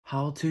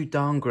how to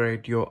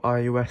downgrade your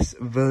iOS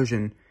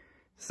version.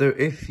 So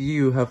if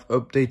you have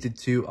updated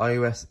to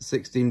iOS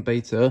 16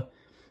 beta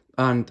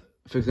and,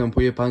 for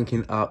example, your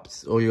banking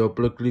apps or your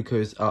blood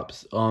glucose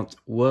apps aren't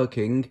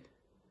working,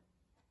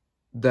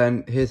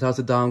 then here's how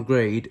to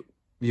downgrade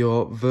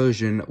your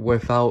version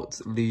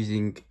without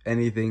losing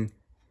anything.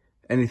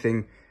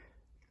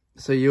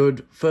 So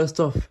you'd first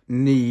off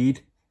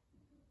need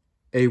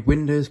a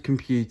Windows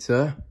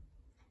computer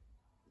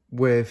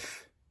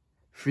with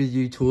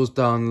 3U tools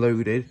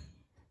downloaded.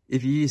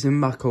 If you're using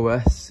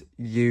macOS,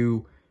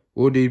 you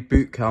will need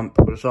Boot Camp,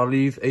 which I'll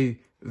leave a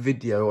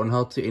video on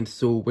how to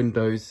install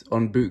Windows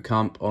on Boot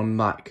Camp on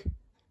Mac.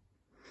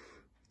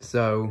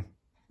 So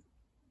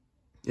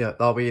yeah,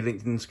 that'll be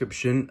linked in the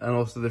description, and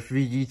also the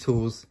 3U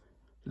tools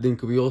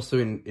link will be also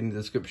in the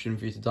description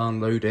for you to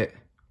download it.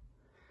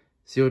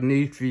 So you'll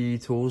need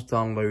 3U tools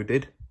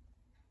downloaded.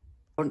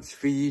 Once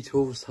 3U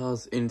tools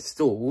has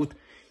installed,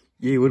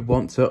 you would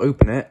want to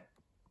open it.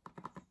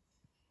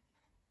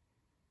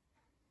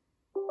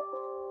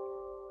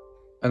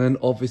 And then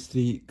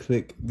obviously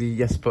click the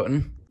yes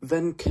button.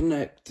 Then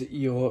connect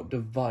your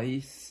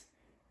device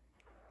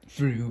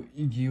through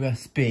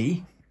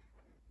USB.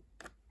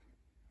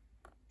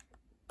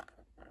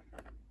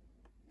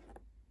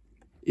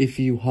 If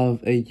you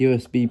have a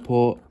USB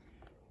port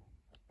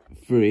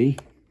 3.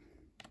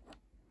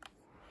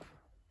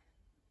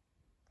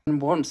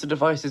 And once the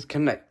device is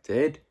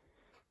connected,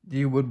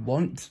 you would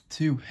want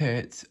to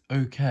hit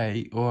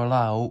OK or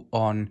allow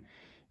on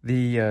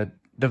the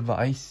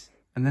device,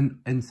 and then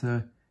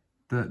enter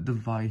the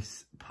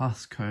device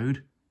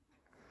passcode.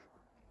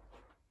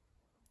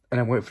 And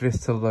then wait for this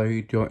to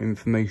load your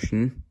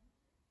information.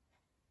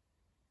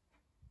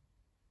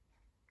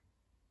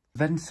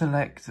 Then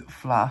select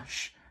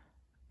Flash,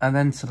 and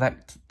then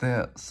select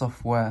the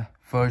software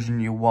version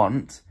you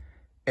want.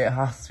 It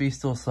has to be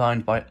still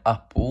signed by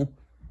Apple.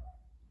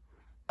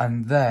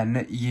 And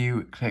then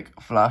you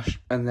click Flash,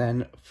 and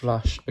then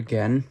Flash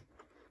again.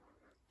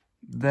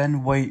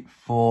 Then wait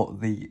for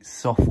the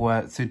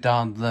software to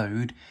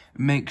download.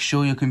 Make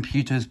sure your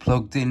computer is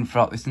plugged in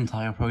throughout this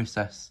entire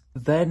process.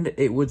 Then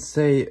it would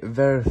say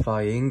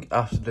verifying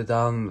after the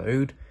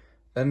download,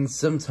 and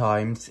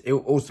sometimes it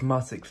will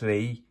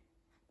automatically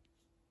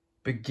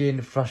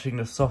begin flashing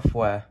the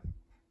software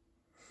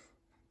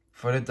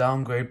for the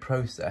downgrade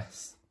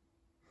process.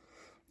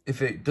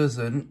 If it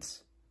doesn't,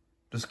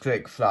 just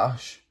click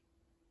Flash,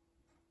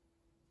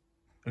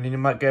 and then you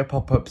might get a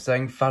pop-up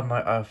saying Find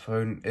My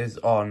iPhone is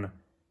on.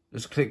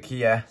 Just click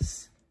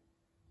yes,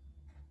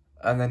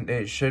 and then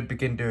it should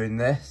begin doing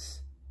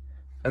this.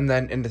 And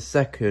then in the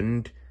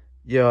second,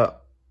 your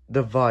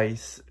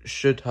device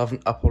should have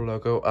an Apple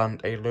logo and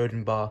a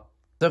loading bar.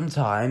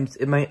 Sometimes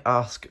it may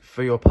ask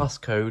for your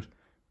passcode,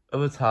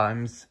 other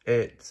times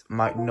it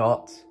might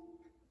not.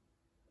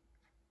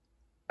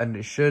 And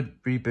it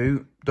should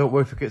reboot. Don't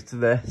worry if it gets to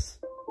this.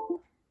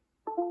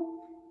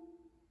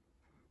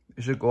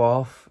 It should go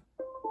off,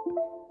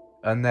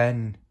 and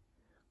then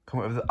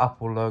come up with the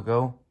Apple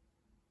logo.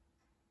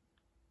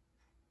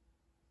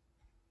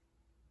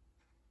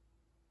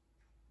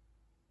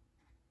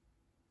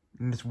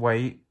 And just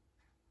wait.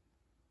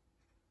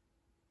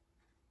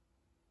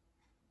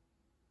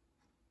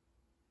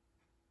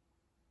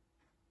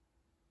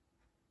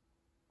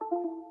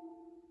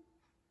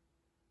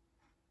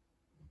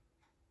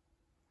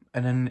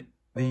 And then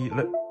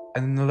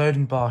the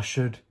loading bar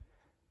should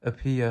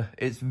appear.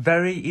 It's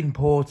very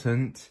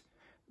important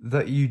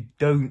that you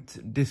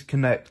don't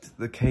disconnect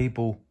the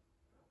cable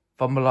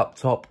from the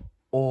laptop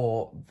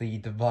or the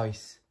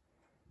device,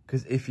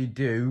 because if you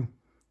do,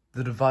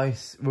 the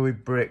device will be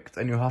bricked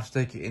and you'll have to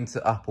take it into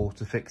Apple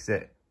to fix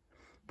it,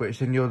 which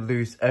then you'll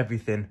lose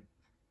everything.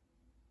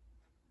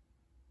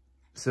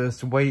 So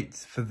just wait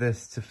for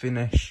this to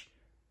finish,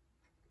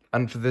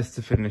 and for this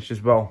to finish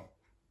as well.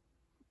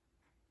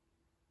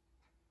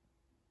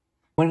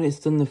 When it's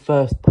done the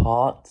first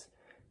part,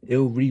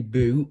 it'll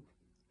reboot,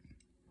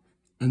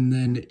 and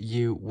then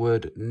you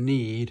would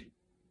need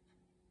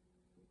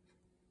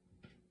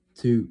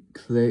to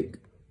click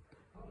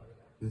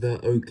the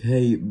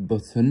OK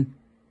button,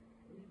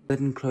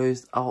 then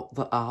close out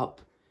the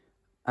app,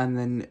 and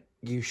then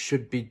you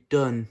should be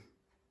done.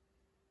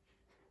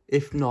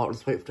 If not,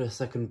 just wait for the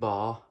second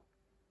bar,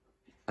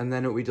 and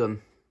then it'll be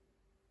done,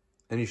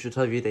 and you should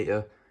have your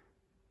data.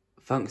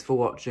 Thanks for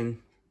watching.